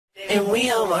and we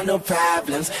don't want no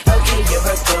problems. Okay, you're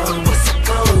a gun, what's it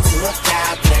going to a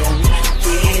problem?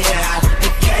 Yeah,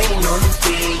 the game on the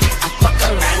beat. I fuck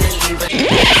around and leave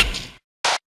it.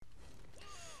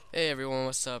 Hey everyone,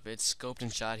 what's up? It's Scoped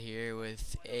and Shot here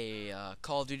with a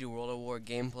Call of Duty World at War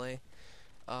gameplay.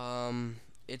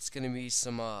 It's gonna be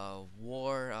some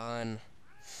war on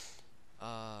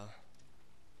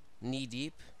Knee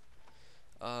Deep.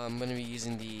 I'm gonna be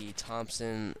using the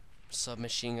Thompson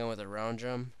submachine gun with a round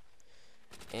drum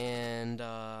and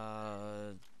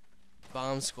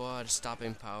bomb squad,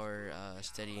 stopping power,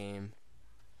 steady aim,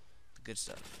 good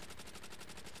stuff.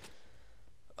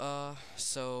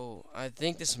 So I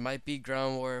think this might be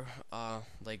ground war,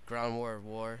 like ground war,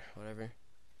 whatever.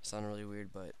 Sound really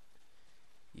weird, but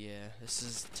yeah, this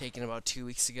is taken about 2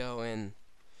 weeks ago, and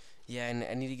yeah,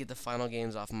 I need to get the final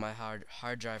games off of my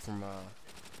hard drive from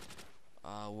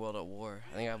World at War.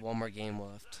 I think I have one more game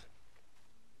left.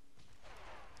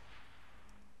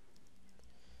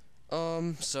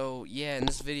 So yeah, in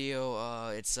this video,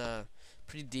 it's a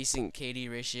pretty decent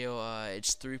KD ratio.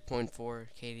 It's 3.4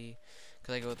 KD.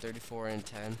 Cause I go 34 and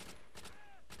 10,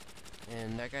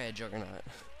 and that guy had Juggernaut.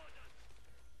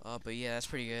 But yeah, that's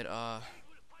pretty good.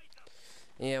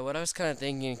 Yeah, what I was kind of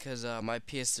thinking, cause my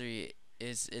PS3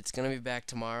 it's gonna be back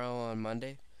tomorrow on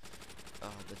Monday,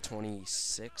 the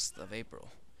 26th of April.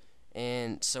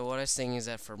 And so what I was thinking is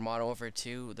that for Modern Warfare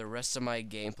 2, the rest of my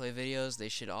gameplay videos, they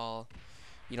should all,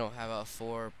 have a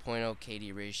 4.0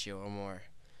 KD ratio or more.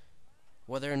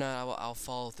 Whether or not I'll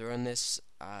follow through on this,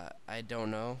 I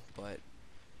don't know, but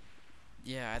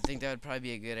yeah, I think that would probably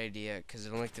be a good idea, because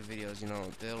it'll make the videos,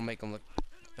 it'll make them look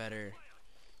better,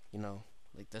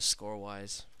 like the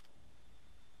score-wise.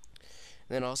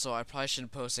 And then also, I probably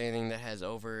shouldn't post anything that has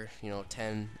over,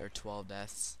 10 or 12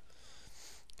 deaths,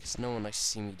 because no one likes to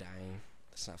see me dying.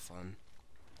 That's not fun.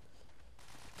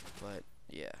 But,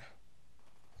 yeah.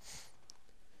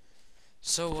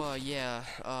 So, yeah,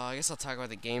 I guess I'll talk about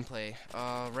the gameplay.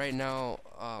 Right now,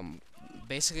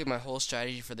 basically my whole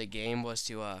strategy for the game was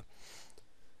to,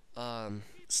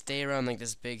 stay around like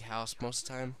this big house most of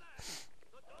the time,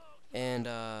 and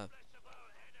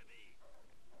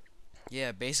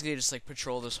yeah, basically just like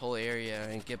patrol this whole area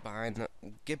and get behind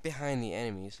the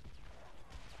enemies.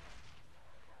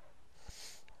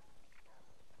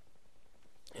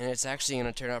 And it's actually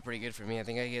gonna turn out pretty good for me. I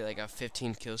think I get like a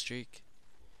 15 kill streak.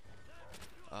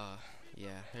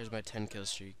 Yeah, here's my 10 kill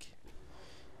streak.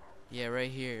 Yeah,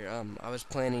 right here. I was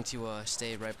planning to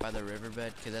stay right by the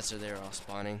riverbed, because that's where they're all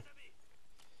spawning.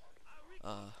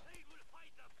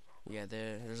 Yeah,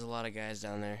 there's a lot of guys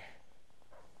down there.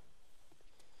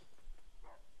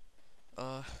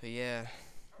 But yeah,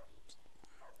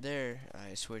 there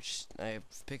I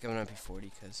pick up an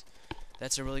MP40 because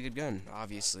that's a really good gun,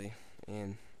 obviously.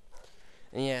 And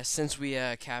yeah, since we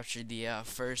captured the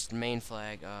first main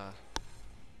flag,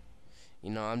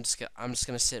 I'm just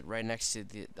gonna sit right next to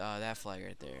that flag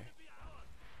right there,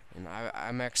 and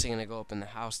I'm actually gonna go up in the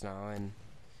house now and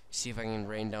see if I can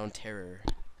rain down terror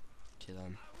to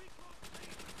them.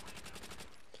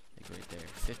 Like right there,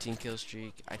 15 kill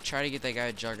streak. I try to get that guy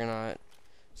a Juggernaut.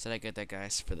 Said I get that guy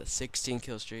for the 16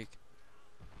 kill streak.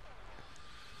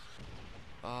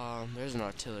 There's an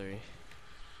artillery,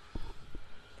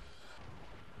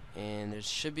 and there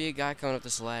should be a guy coming up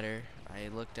this ladder. I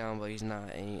looked down, but he's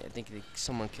not. And I think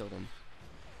someone killed him.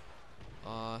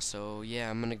 So yeah,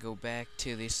 I'm gonna go back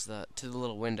to the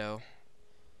little window.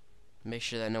 Make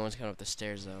sure that no one's coming up the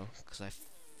stairs though, because I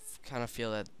kind of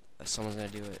feel that someone's gonna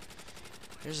do it.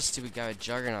 There's a stupid guy with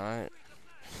Juggernaut.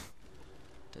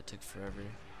 That took forever.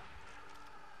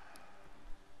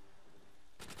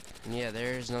 And yeah,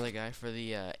 there's another guy for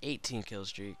the 18 kill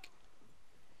streak.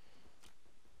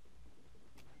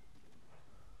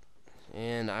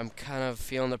 And I'm kind of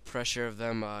feeling the pressure of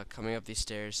them coming up these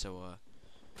stairs, so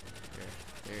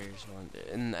there's one.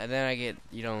 And then I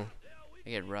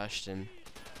get rushed, and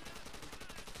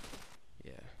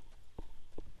yeah.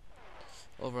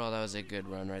 Overall, that was a good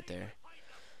run right there.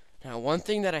 Now, one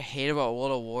thing that I hate about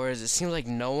World at War is it seems like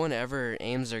no one ever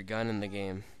aims their gun in the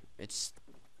game. It's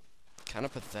kind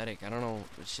of pathetic. I don't know.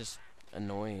 It's just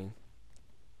annoying.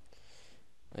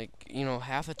 Like,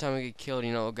 half the time I get killed,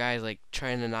 a guy's like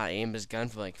trying to not aim his gun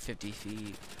for like 50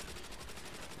 feet.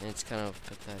 And it's kind of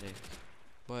pathetic.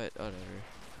 But whatever.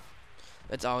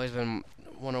 That's always been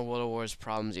one of World at War's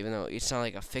problems, even though it's not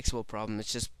like a fixable problem.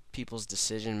 It's just people's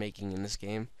decision making in this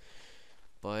game.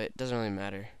 But it doesn't really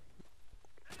matter.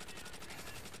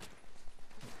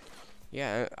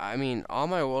 Yeah, I mean, all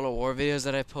my World at War videos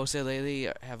that I posted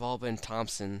lately have all been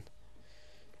Thompson.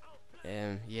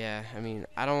 And yeah, I mean,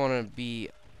 I don't want to be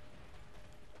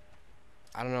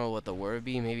I don't know what the word would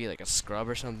be, maybe like a scrub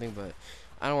or something, but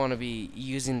I don't want to be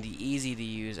using the easy to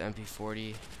use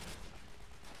MP40.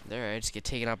 There, I just get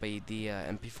taken out by the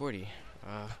MP40.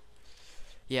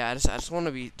 Yeah, I just want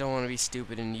to be don't want to be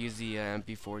stupid and use the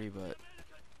MP40, but it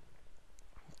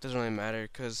doesn't really matter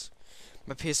because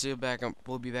my PS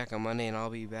will be back on Monday, and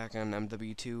I'll be back on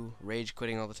MW2 rage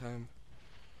quitting all the time.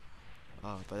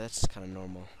 But that's kind of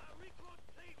normal.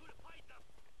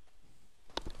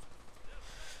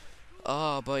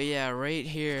 But yeah, right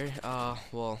here,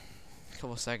 well, a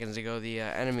couple seconds ago, the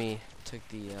enemy took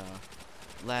the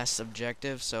last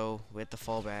objective, so we have to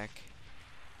fall back.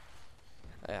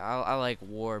 I like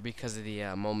war because of the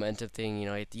momentum thing. You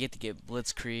know, you get to get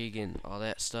blitzkrieg and all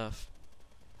that stuff.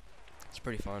 It's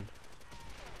pretty fun.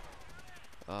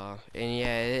 And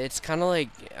yeah, it's kind of like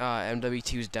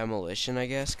MW2's demolition, I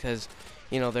guess, because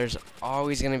you know there's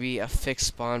always gonna be a fixed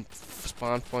spawn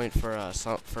point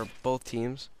for both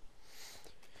teams.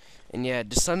 And yeah,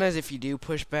 just sometimes if you do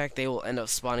push back, they will end up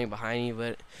spawning behind you.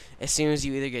 But as soon as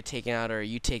you either get taken out or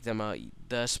you take them out,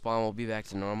 the spawn will be back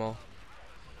to normal.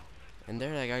 And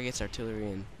there, that guy gets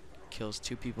artillery and kills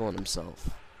 2 people and himself.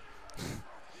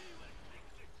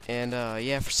 And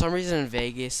yeah, for some reason in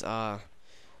Vegas, the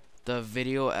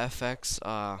video FX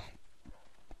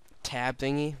tab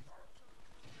thingy,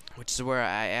 which is where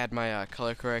I add my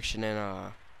color correction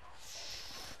and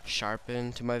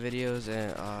sharpen to my videos,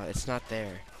 and it's not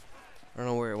there. I don't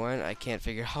know where it went. I can't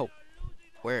figure out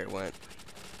where it went.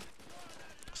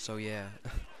 So yeah,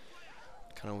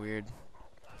 kind of weird.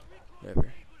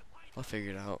 Whatever. I'll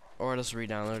figure it out, or I'll just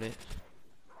re-download it.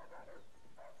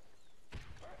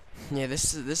 Yeah,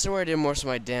 this is where I did most of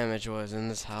my damage, was in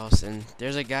this house, and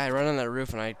there's a guy running on that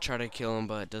roof, and I try to kill him,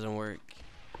 but it doesn't work.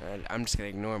 I'm just gonna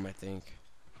ignore him, I think.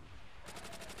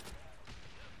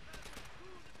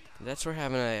 That's where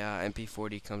having a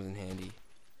MP40 comes in handy.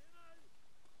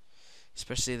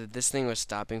 Especially that this thing with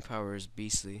stopping power is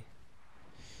beastly.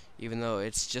 Even though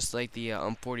it's just like the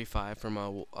UM45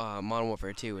 from Modern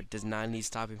Warfare 2, it does not need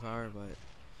stopping power. But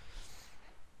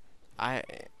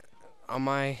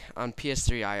on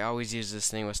PS3, I always use this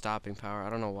thing with stopping power.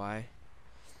 I don't know why.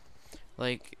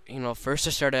 Like, you know, first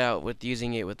I started out with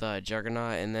using it with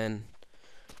Juggernaut, and then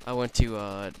I went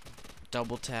to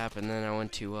double tap, and then I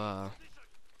went to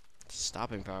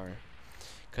stopping power,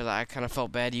 because I kind of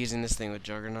felt bad using this thing with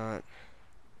Juggernaut.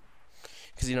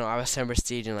 Because, you know, I was 10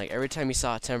 Prestige, and like every time you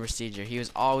saw a 10 Prestiger, he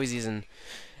was always using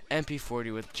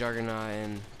MP40 with Juggernaut,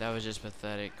 and that was just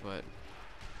pathetic. But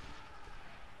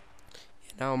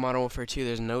now in Modern Warfare 2,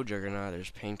 there's no Juggernaut,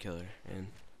 there's Painkiller, and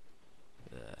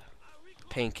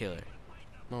Painkiller.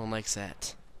 No one likes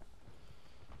that.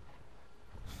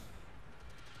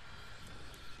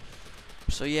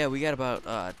 So yeah, we got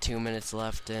about 2 minutes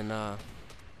left, and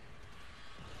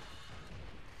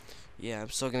yeah,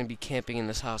 I'm still gonna be camping in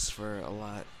this house for a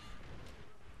lot.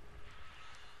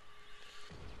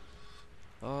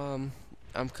 I'm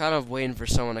kind of waiting for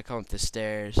someone to come up the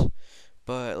stairs,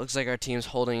 but it looks like our team's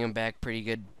holding him back pretty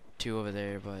good too over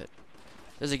there. But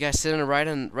there's a guy sitting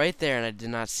right there, and I did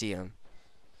not see him.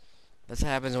 That's what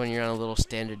happens when you're on a little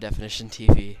standard definition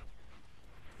TV.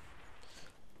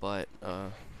 But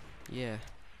yeah.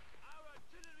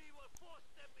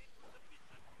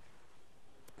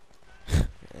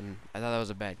 And I thought that was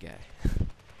a bad guy.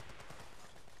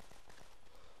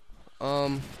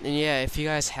 And yeah, if you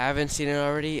guys haven't seen it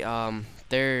already,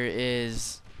 there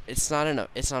is, it's not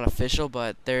official,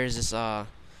 but there's this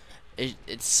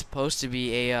it's supposed to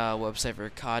be a website for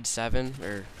Cod7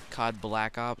 or Call of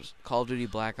Duty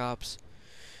Black Ops.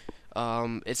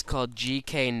 It's called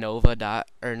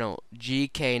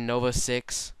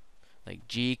GKNova6, like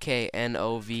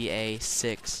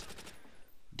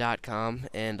GKNOVA6.com,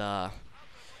 and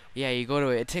yeah, you go to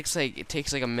it. It takes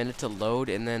like a minute to load,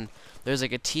 and then there's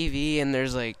like a TV, and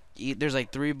there's like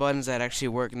 3 buttons that actually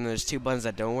work, and there's 2 buttons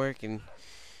that don't work, and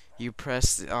you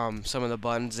press some of the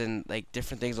buttons, and like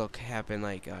different things will happen.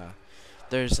 Like I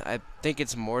think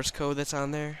it's Morse code that's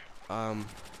on there.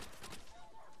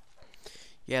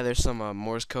 Yeah, there's some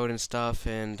Morse code and stuff,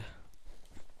 and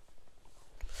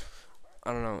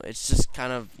I don't know. It's just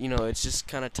kind of, you know, it's just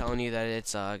kind of telling you that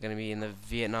it's gonna be in the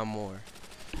Vietnam War,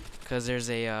 because there's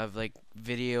a like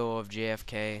video of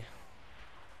JFK.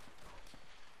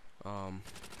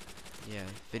 Yeah,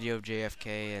 video of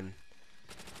JFK, and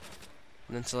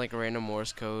then some like random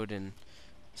Morse code and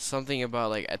something about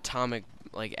like atomic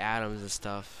like atoms and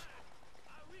stuff.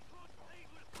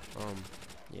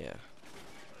 Yeah.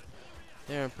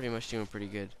 There, I'm pretty much doing pretty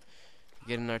good.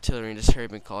 Getting artillery and just hurry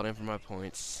up and called in for my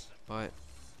points. But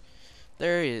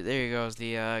there he goes,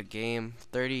 the game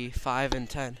 34 and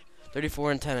 10,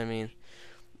 I mean.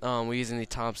 we're using the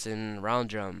Thompson round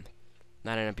drum,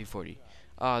 not an MP40.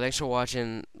 Thanks for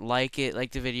watching. Like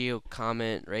the video,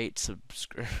 comment, rate,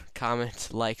 comment,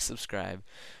 like, subscribe.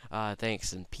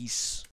 Thanks and peace.